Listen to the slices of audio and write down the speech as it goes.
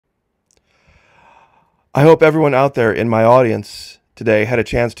I hope everyone out there in my audience today had a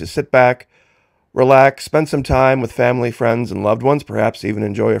chance to sit back, relax, spend some time with family, friends, and loved ones, perhaps even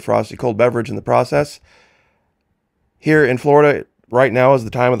enjoy a frosty cold beverage in the process. Here in Florida, right now is the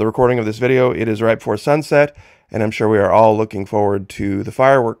time of the recording of this video. It is right before sunset, and I'm sure we are all looking forward to the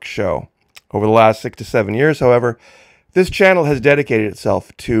fireworks show. Over the last 6 to 7 years, however, this channel has dedicated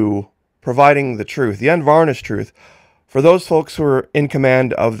itself to providing the truth, the unvarnished truth, for those folks who are in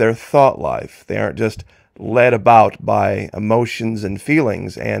command of their thought life. They aren't just led about by emotions and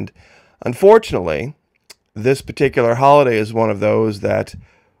feelings. And unfortunately, this particular holiday is one of those that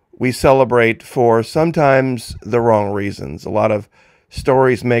we celebrate for sometimes the wrong reasons. A lot of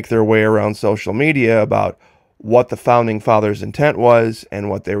stories make their way around social media about what the Founding Fathers' intent was and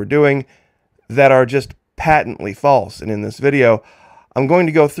what they were doing that are just patently false. And in this video, I'm going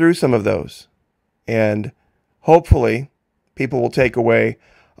to go through some of those. And hopefully, people will take away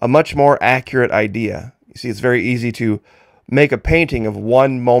a much more accurate idea. You see, it's very easy to make a painting of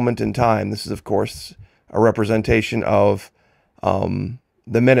one moment in time. This is, of course, a representation of the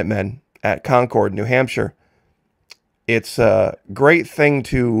Minutemen at Concord, New Hampshire. It's a great thing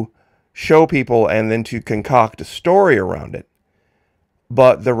to show people and then to concoct a story around it.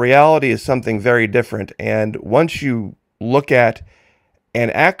 But the reality is something very different. And once you look at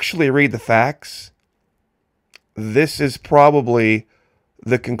and actually read the facts, this is probably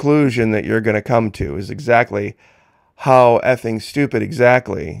the conclusion that you're going to come to, is exactly how effing stupid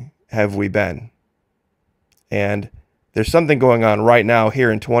exactly have we been. And there's something going on right now here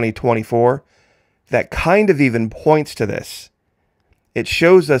in 2024 that kind of even points to this. It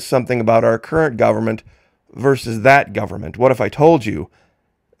shows us something about our current government versus that government. What if I told you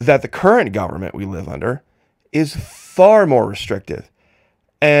that the current government we live under is far more restrictive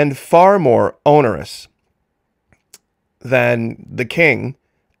and far more onerous than the king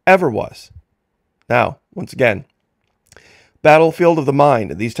ever was? Now, once again, battlefield of the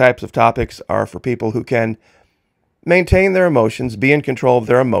mind. These types of topics are for people who can maintain their emotions, be in control of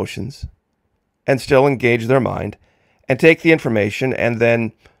their emotions, and still engage their mind, and take the information and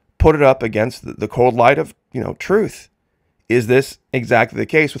then put it up against the cold light of, truth. Is this exactly the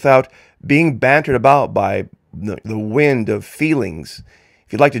case without being bantered about by the wind of feelings?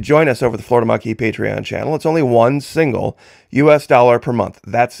 If you'd like to join us over the Florida Monkey Patreon channel, it's only one single US dollar per month.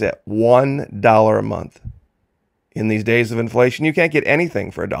 That's it. $1 a month. In these days of inflation, you can't get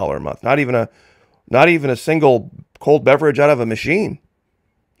anything for $1 a month. Not even a single cold beverage out of a machine.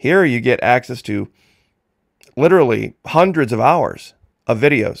 Here you get access to literally hundreds of hours of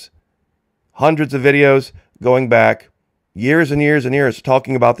videos. Hundreds of videos going back years and years and years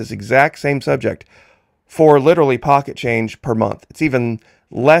talking about this exact same subject for literally pocket change per month. It's even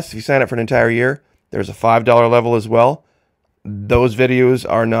less if you sign up for an entire year. There's a $5 level as well. Those videos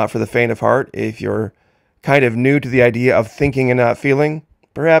are not for the faint of heart. If you're kind of new to the idea of thinking and not feeling,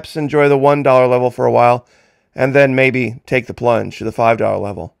 perhaps enjoy the $1 level for a while and then maybe take the plunge to the $5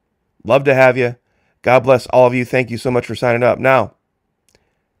 level. Love to have you. God bless all of you. Thank you so much for signing up. Now,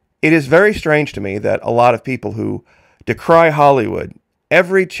 it is very strange to me that a lot of people who decry Hollywood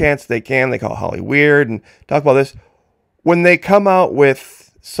every chance they can, they call Holly weird and talk about this, when they come out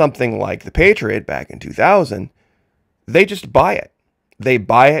with something like The Patriot back in 2000, they just buy it. They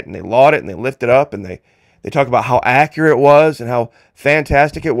buy it and they laud it and they lift it up and they talk about how accurate it was and how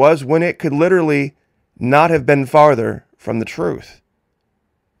fantastic it was when it could literally not have been farther from the truth.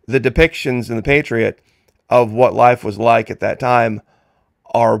 The depictions in The Patriot of what life was like at that time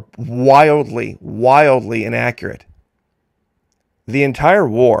are wildly, wildly inaccurate. The entire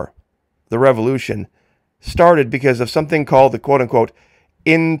war, the revolution, started because of something called the quote-unquote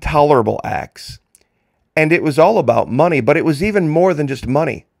intolerable acts. And it was all about money, but it was even more than just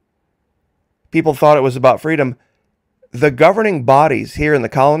money. People thought it was about freedom. The governing bodies here in the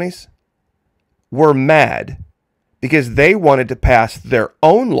colonies were mad because they wanted to pass their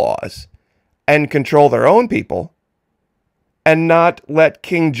own laws and control their own people and not let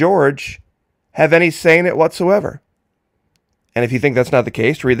King George have any say in it whatsoever. And if you think that's not the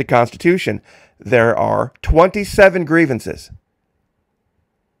case, read the Constitution. There are 27 grievances,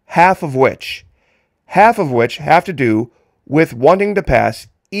 half of which have to do with wanting to pass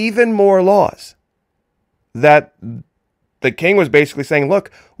even more laws. That the king was basically saying,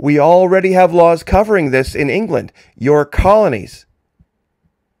 look, we already have laws covering this in England. Your colonies.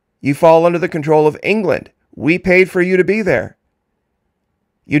 You fall under the control of England. We paid for you to be there.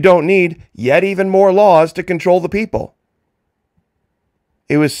 You don't need yet even more laws to control the people.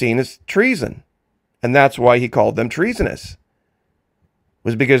 It was seen as treason. And that's why he called them treasonous.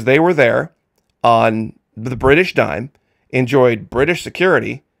 Was because they were there on the British dime, enjoyed British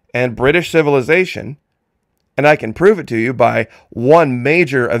security and British civilization, And I can prove it to you by one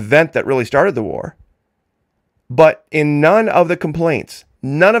major event that really started the war. But in none of the complaints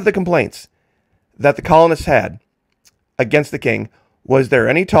that the colonists had against the king was there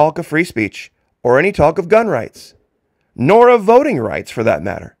any talk of free speech or any talk of gun rights, nor of voting rights for that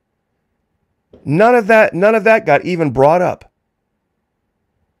matter. None of that got even brought up.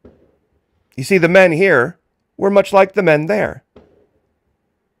 You see, the men here were much like the men there.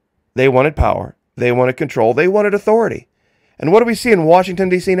 They wanted power. They wanted control. They wanted authority. And what do we see in Washington,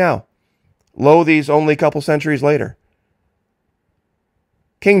 D.C. now? Lo, these only couple centuries later.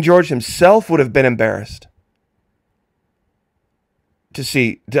 King George himself would have been embarrassed to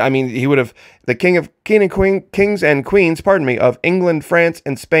see. He would have, the kings and queens, of England, France,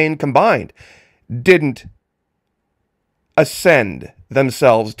 and Spain combined, didn't ascend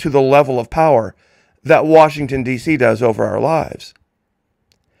themselves to the level of power that Washington, D.C. does over our lives.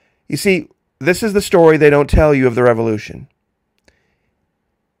 You see, this is the story they don't tell you of the Revolution.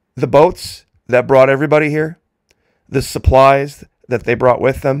 The boats that brought everybody here, the supplies that they brought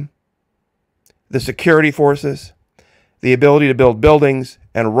with them, the security forces, the ability to build buildings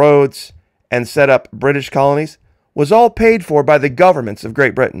and roads and set up British colonies was all paid for by the governments of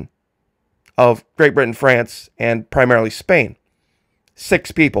Great Britain, France, and primarily Spain.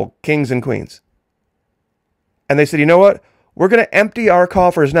 6 people, kings and queens. And they said, you know what? We're going to empty our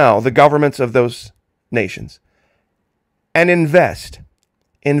coffers now, the governments of those nations, and invest.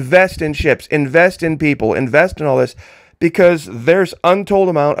 Invest in ships, invest in people, invest in all this, because there's untold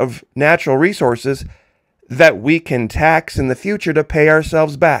amount of natural resources that we can tax in the future to pay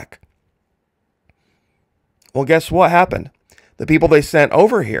ourselves back. Well, guess what happened? The people they sent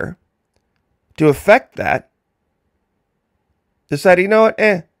over here to effect that decided, you know what?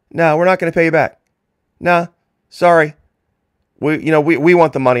 No, we're not going to pay you back. No, sorry. We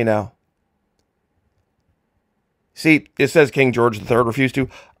want the money now. See, it says King George III refused to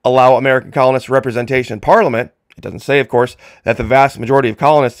allow American colonists representation in Parliament. It doesn't say, of course, that the vast majority of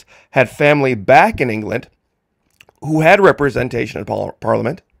colonists had family back in England who had representation in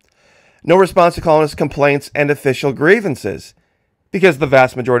Parliament. No response to colonists' complaints and official grievances, because the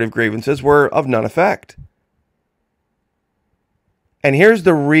vast majority of grievances were of none effect. And here's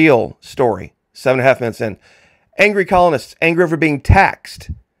the real story, 7.5 minutes in. Angry colonists, angry over being taxed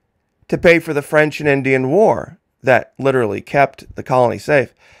to pay for the French and Indian War that literally kept the colony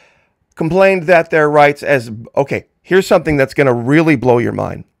safe, complained that their rights as, okay, here's something that's going to really blow your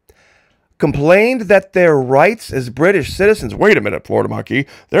mind. Complained that their rights as British citizens, wait a minute, Florida Marquis,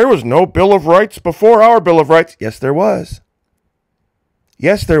 there was no Bill of Rights before our Bill of Rights. Yes, there was.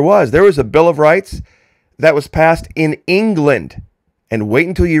 Yes, there was. There was a Bill of Rights that was passed in England. And wait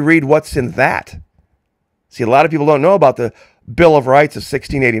until you read what's in that. See, a lot of people don't know about the Bill of Rights of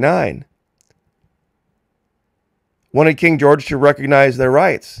 1689. Wanted King George to recognize their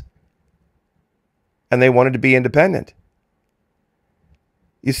rights. And they wanted to be independent.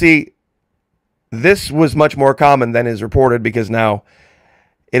 You see, this was much more common than is reported, because now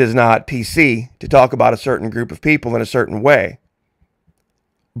it is not PC to talk about a certain group of people in a certain way.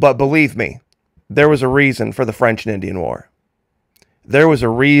 But believe me, there was a reason for the French and Indian War. There was a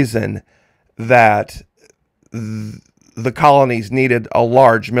reason that the colonies needed a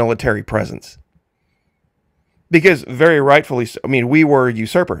large military presence. Because very rightfully, we were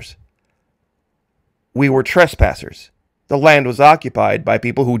usurpers. We were trespassers. The land was occupied by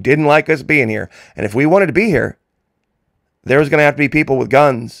people who didn't like us being here. And if we wanted to be here, there was going to have to be people with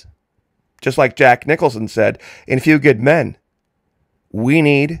guns. Just like Jack Nicholson said, in Few Good Men, we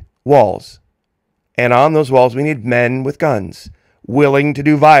need walls. And on those walls, we need men with guns, willing to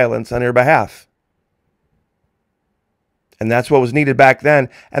do violence on your behalf. And that's what was needed back then.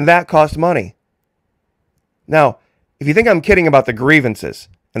 And that cost money. Now, if you think I'm kidding about the grievances,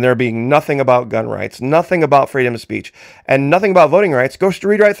 and there being nothing about gun rights, nothing about freedom of speech, and nothing about voting rights, go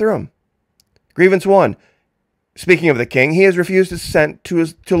read right through them. Grievance 1. Speaking of the king, he has refused assent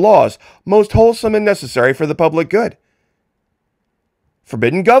to laws most wholesome and necessary for the public good.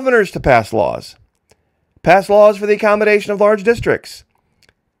 Forbidden governors to pass laws. Pass laws for the accommodation of large districts.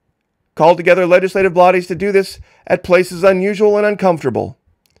 Called together legislative bodies to do this at places unusual and uncomfortable.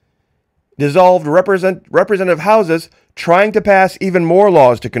 Dissolved representative houses trying to pass even more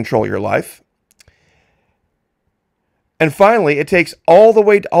laws to control your life. And finally, it takes all the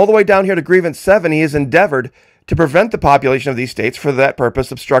way down here to Grievance 7. He has endeavored to prevent the population of these states for that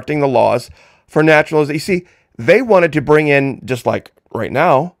purpose, obstructing the laws for naturalization. You see, they wanted to bring in, just like right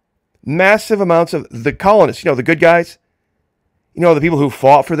now, massive amounts of the colonists, the good guys, the people who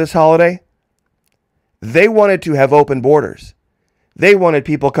fought for this holiday. They wanted to have open borders. They wanted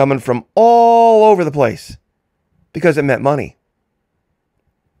people coming from all over the place because it meant money.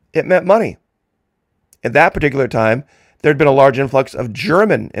 It meant money. At that particular time, there had been a large influx of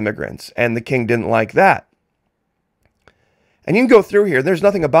German immigrants, and the king didn't like that. And you can go through here, there's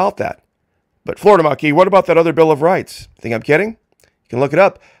nothing about that. But Florida Marquis, what about that other Bill of Rights? Think I'm kidding? You can look it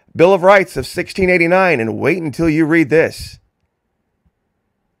up. Bill of Rights of 1689, and wait until you read this.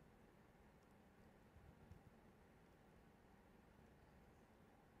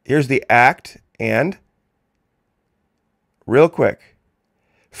 Here's the act, and real quick,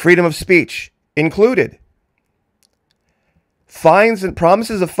 freedom of speech included. Fines and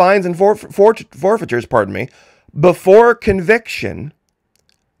promises of fines and forfeitures, before conviction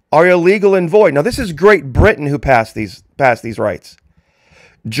are illegal and void. Now, this is Great Britain who passed these rights.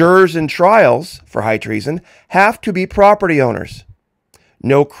 Jurors in trials for high treason have to be property owners.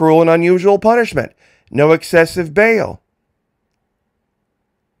 No cruel and unusual punishment. No excessive bail.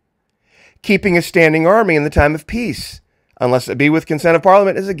 Keeping a standing army in the time of peace, unless it be with consent of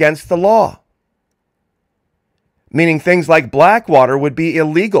Parliament, is against the law. Meaning things like Blackwater would be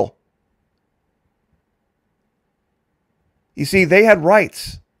illegal. You see, they had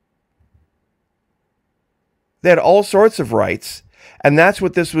rights. They had all sorts of rights, and that's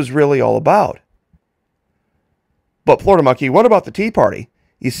what this was really all about. But Florida Monkey, what about the Tea Party?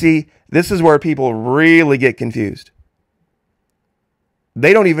 You see, this is where people really get confused.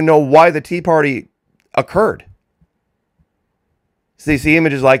 They don't even know why the Tea Party occurred. So they see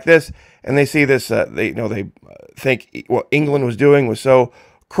images like this, and they see this. They think what England was doing was so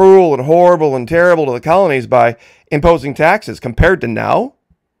cruel and horrible and terrible to the colonies by imposing taxes. Compared to now,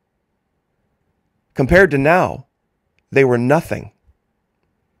 they were nothing.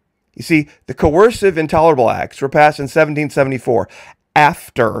 You see, the Coercive Intolerable Acts were passed in 1774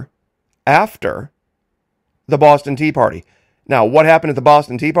 after the Boston Tea Party. Now, what happened at the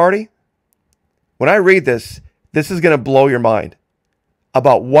Boston Tea Party? When I read this, this is going to blow your mind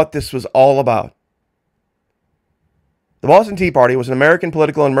about what this was all about. The Boston Tea Party was an American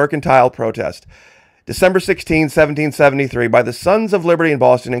political and mercantile protest, December 16, 1773, by the Sons of Liberty in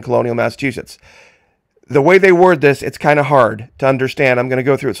Boston and colonial Massachusetts. The way they word this, it's kind of hard to understand. I'm going to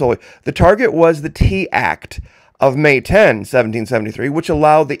go through it slowly. The target was the Tea Act of May 10, 1773, which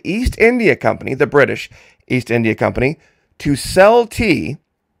allowed the East India Company, the British East India Company, to sell tea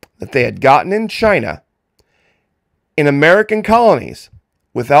that they had gotten in China in American colonies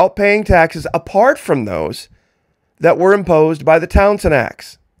without paying taxes apart from those that were imposed by the Townshend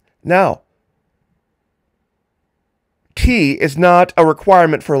Acts. Now, tea is not a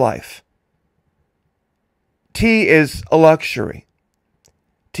requirement for life. Tea is a luxury.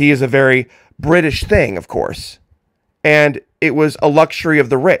 Tea is a very British thing, of course, and it was a luxury of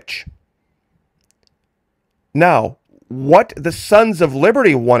the rich. Now, what the Sons of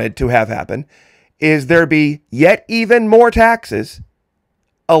Liberty wanted to have happen is there be yet even more taxes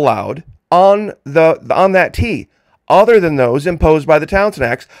allowed on that tea, other than those imposed by the Townshend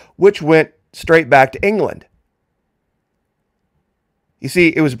Acts, which went straight back to England. You see,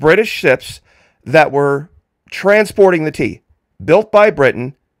 it was British ships that were transporting the tea, built by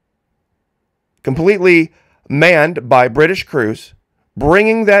Britain, completely manned by British crews,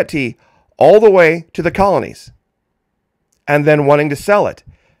 bringing that tea all the way to the colonies, and then wanting to sell it.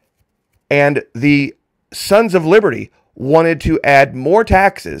 And the Sons of Liberty wanted to add more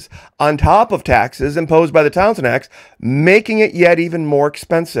taxes on top of taxes imposed by the Townshend Acts, making it yet even more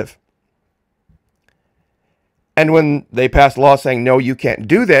expensive. And when they passed a law saying, no, you can't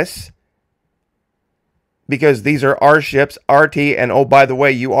do this, because these are our ships, our tea, and oh, by the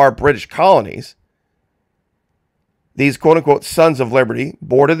way, you are British colonies, these quote-unquote Sons of Liberty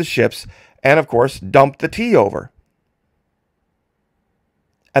boarded the ships and, of course, dumped the tea over.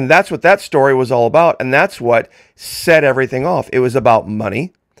 And that's what that story was all about, and that's what set everything off. It was about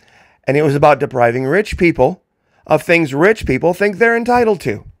money, and it was about depriving rich people of things rich people think they're entitled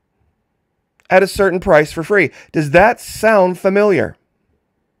to at a certain price for free. Does that sound familiar?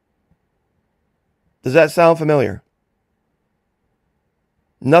 Does that sound familiar?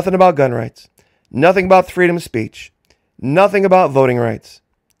 Nothing about gun rights. Nothing about freedom of speech. Nothing about voting rights.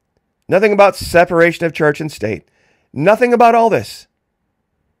 Nothing about separation of church and state. Nothing about all this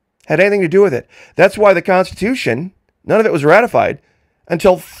had anything to do with it. That's why the Constitution, none of it was ratified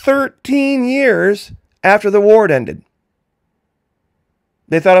until 13 years after the war had ended.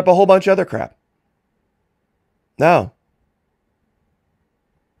 They thought up a whole bunch of other crap. Now,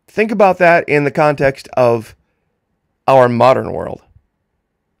 think about that in the context of our modern world,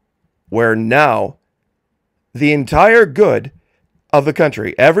 where now the entire good of the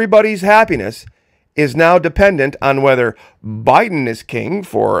country, everybody's happiness, is now dependent on whether Biden is king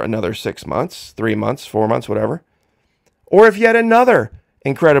for another 6 months, 3 months, 4 months, whatever, or if yet another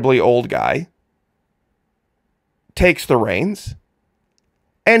incredibly old guy takes the reins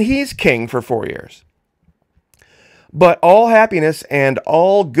and he's king for 4 years. But all happiness and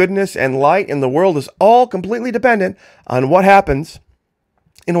all goodness and light in the world is all completely dependent on what happens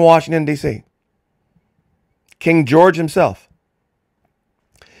in Washington, D.C. King George himself.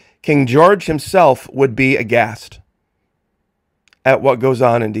 King George himself would be aghast at what goes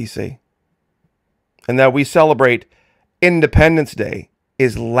on in D.C. And that we celebrate Independence Day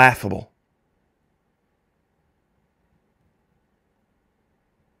is laughable.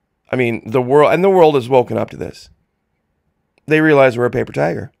 I mean, the world has woken up to this. They realize we're a paper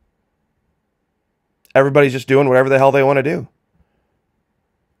tiger. Everybody's just doing whatever the hell they want to do.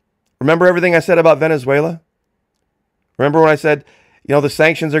 Remember everything I said about Venezuela? Remember when I said, the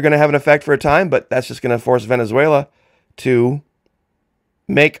sanctions are going to have an effect for a time, but that's just going to force Venezuela to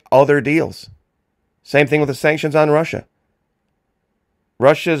make other deals. Same thing with the sanctions on Russia.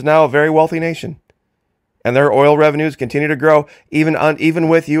 Russia is now a very wealthy nation, and their oil revenues continue to grow even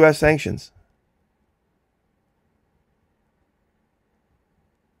with U.S. sanctions.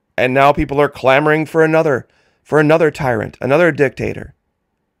 And now people are clamoring for another tyrant, another dictator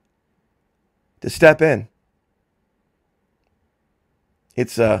to step in.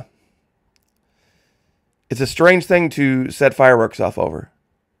 It's a strange thing to set fireworks off over.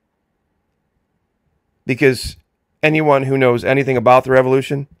 Because anyone who knows anything about the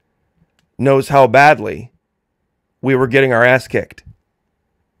revolution knows how badly we were getting our ass kicked.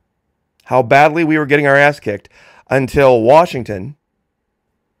 How badly we were getting our ass kicked until Washington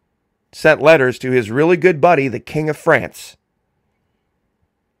sent letters to his really good buddy, the King of France.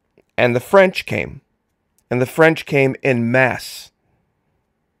 And the French came. And the French came en masse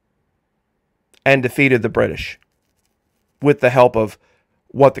and defeated the British with the help of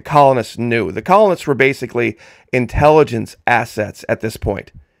what the colonists knew. The colonists were basically intelligence assets at this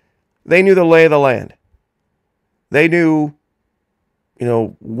point. They knew the lay of the land. They knew,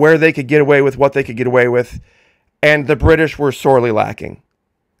 where they could get away with what they could get away with. And the British were sorely lacking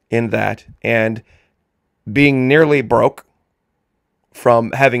in that, and being nearly broke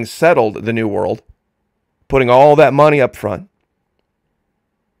from having settled the New World, putting all that money up front.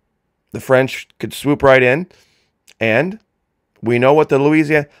 The French could swoop right in, and we know what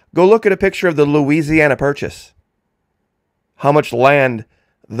go look at a picture of the Louisiana Purchase. How much land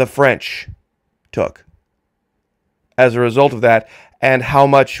the French took as a result of that, and how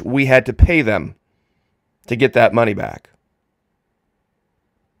much we had to pay them to get that money back,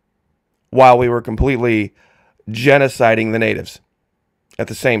 while we were completely genociding the natives at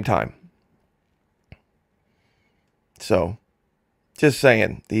the same time. So, just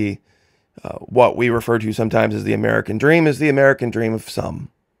saying, what we refer to sometimes as the American dream is the American dream of some,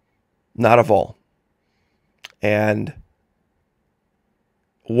 not of all. And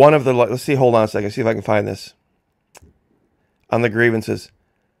one of the, let's see, hold on a second, see if I can find this on the grievances.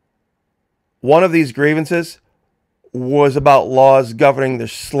 One of these grievances was about laws governing the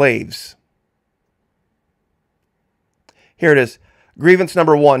slaves. Here it is. Grievance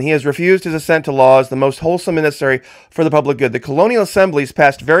number 1. He has refused his assent to laws, the most wholesome and necessary for the public good. The colonial assemblies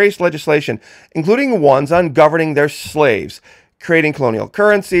passed various legislation, including ones on governing their slaves, creating colonial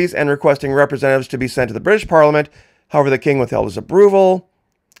currencies, and requesting representatives to be sent to the British Parliament. However, the king withheld his approval.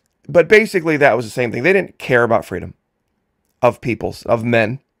 But basically, that was the same thing. They didn't care about freedom of peoples, of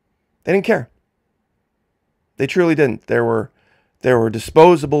men. They didn't care. They truly didn't. There were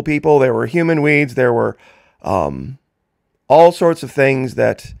disposable people. There were human weeds. There were all sorts of things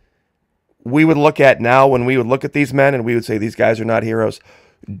that we would look at now when we would look at these men and we would say, these guys are not heroes.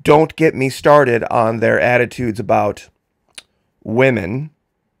 Don't get me started on their attitudes about women,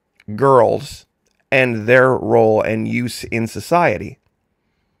 girls, and their role and use in society.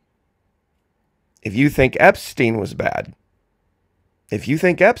 If you think Epstein was bad,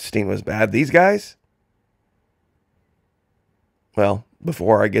 these guys, well,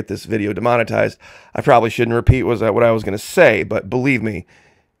 before I get this video demonetized, I probably shouldn't repeat what I was going to say, but believe me,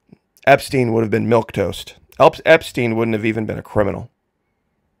 Epstein would have been milquetoast. Epstein wouldn't have even been a criminal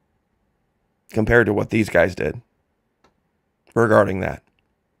compared to what these guys did regarding that.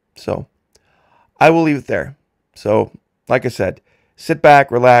 So, I will leave it there. So, like I said, sit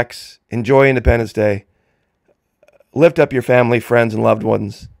back, relax, enjoy Independence Day, lift up your family, friends, and loved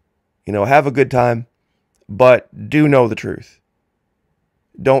ones. Have a good time, but do know the truth.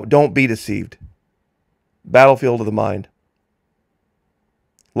 Don't be deceived. Battlefield of the mind.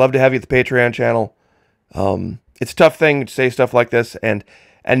 Love to have you at the Patreon channel. It's a tough thing to say stuff like this and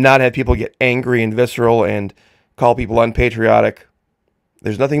not have people get angry and visceral and call people unpatriotic.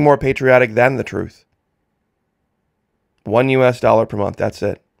 There's nothing more patriotic than the truth. $1 US per month. That's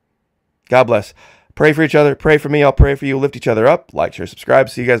it. God bless. Pray for each other. Pray for me. I'll pray for you. Lift each other up. Like, share, subscribe.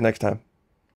 See you guys next time.